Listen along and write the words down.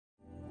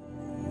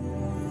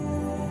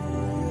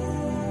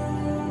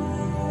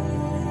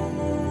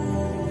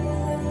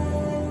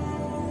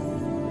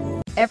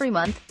Every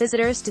month,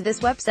 visitors to this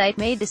website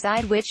may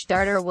decide which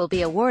darter will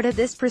be awarded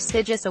this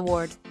prestigious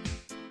award.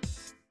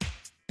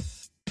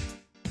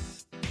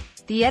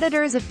 The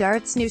editors of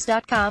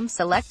DartsNews.com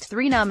select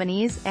 3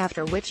 nominees,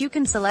 after which you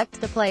can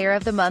select the Player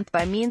of the Month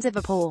by means of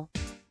a poll.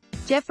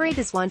 Jeffrey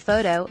does one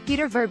photo.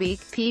 Peter Verbeek,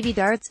 PV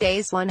Darts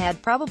Days 1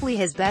 had probably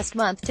his best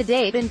month to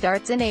date in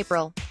darts in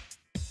April.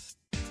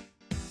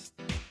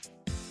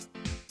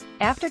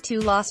 After 2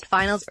 lost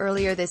finals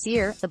earlier this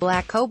year, the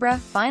Black Cobra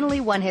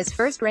finally won his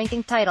first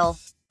ranking title.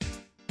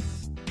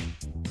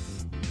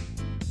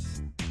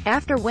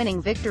 After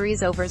winning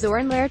victories over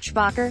Zorn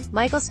Lerchbacher,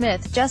 Michael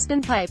Smith,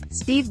 Justin Pipe,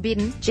 Steve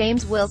Beaton,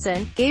 James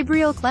Wilson,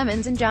 Gabriel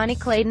Clemens and Johnny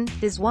Clayton,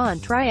 Diz Juan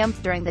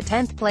triumphed during the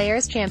 10th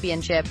Players'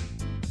 Championship.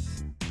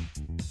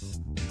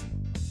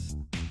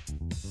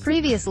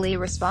 Previously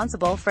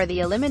responsible for the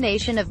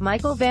elimination of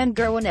Michael van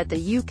Gerwen at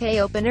the UK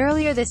Open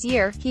earlier this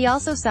year, he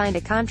also signed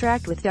a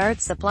contract with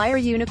darts supplier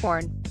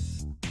Unicorn.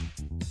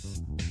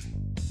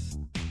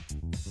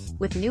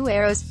 With new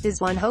arrows, Diz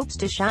Juan hopes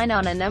to shine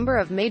on a number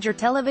of major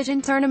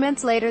television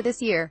tournaments later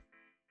this year.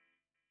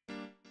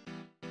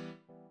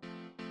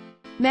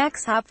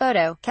 Max Hopp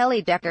photo.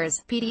 Kelly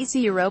Deckers,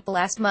 PDC Europa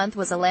last month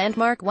was a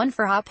landmark one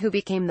for Hopp, who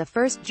became the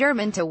first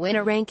German to win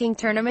a ranking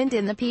tournament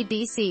in the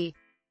PDC.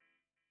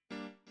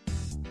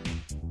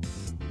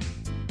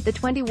 The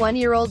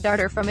 21-year-old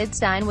darter from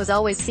Idstein was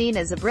always seen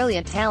as a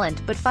brilliant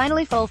talent, but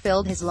finally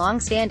fulfilled his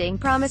long-standing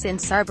promise in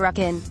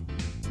Saarbrücken.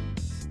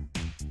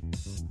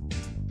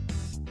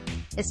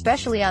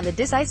 Especially on the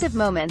decisive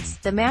moments,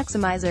 the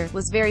Maximizer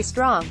was very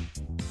strong.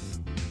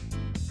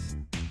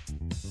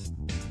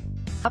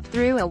 Hopp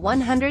threw a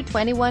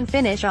 121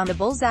 finish on the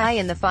bullseye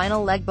in the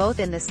final leg, both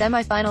in the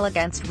semi-final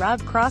against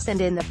Rob Cross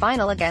and in the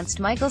final against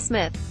Michael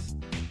Smith.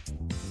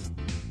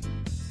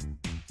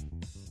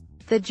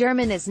 The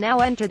German is now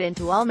entered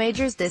into all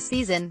majors this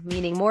season,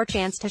 meaning more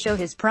chance to show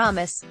his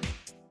promise.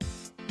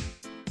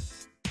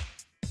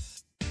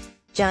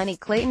 Johnny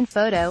Clayton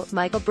photo.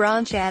 Michael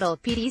Brandstadel,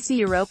 PDC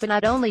Europa.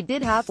 Not only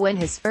did Hopp win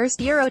his first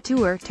Euro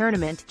Tour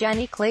tournament,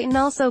 Johnny Clayton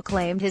also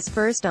claimed his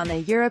first on the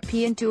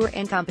European Tour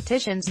in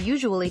competitions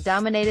usually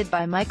dominated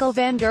by Michael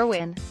van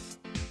Gerwen.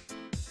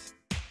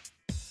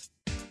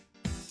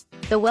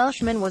 The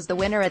Welshman was the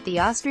winner at the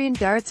Austrian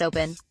Darts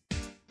Open.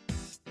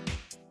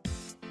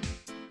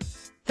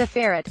 The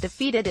Ferret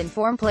defeated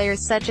in-form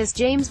players such as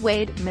James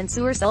Wade,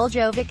 Mensur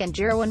Suljovic and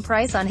Gerwyn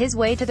Price on his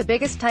way to the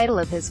biggest title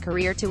of his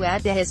career, to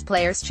add to his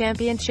Players'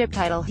 Championship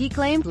title he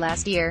claimed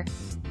last year.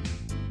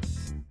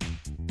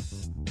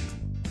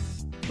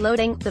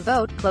 Loading. The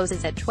vote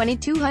closes at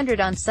 2200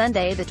 on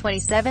Sunday the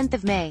 27th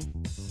of May.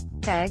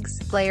 Tags: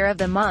 Player of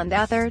the Month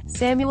author,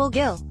 Samuel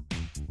Gill.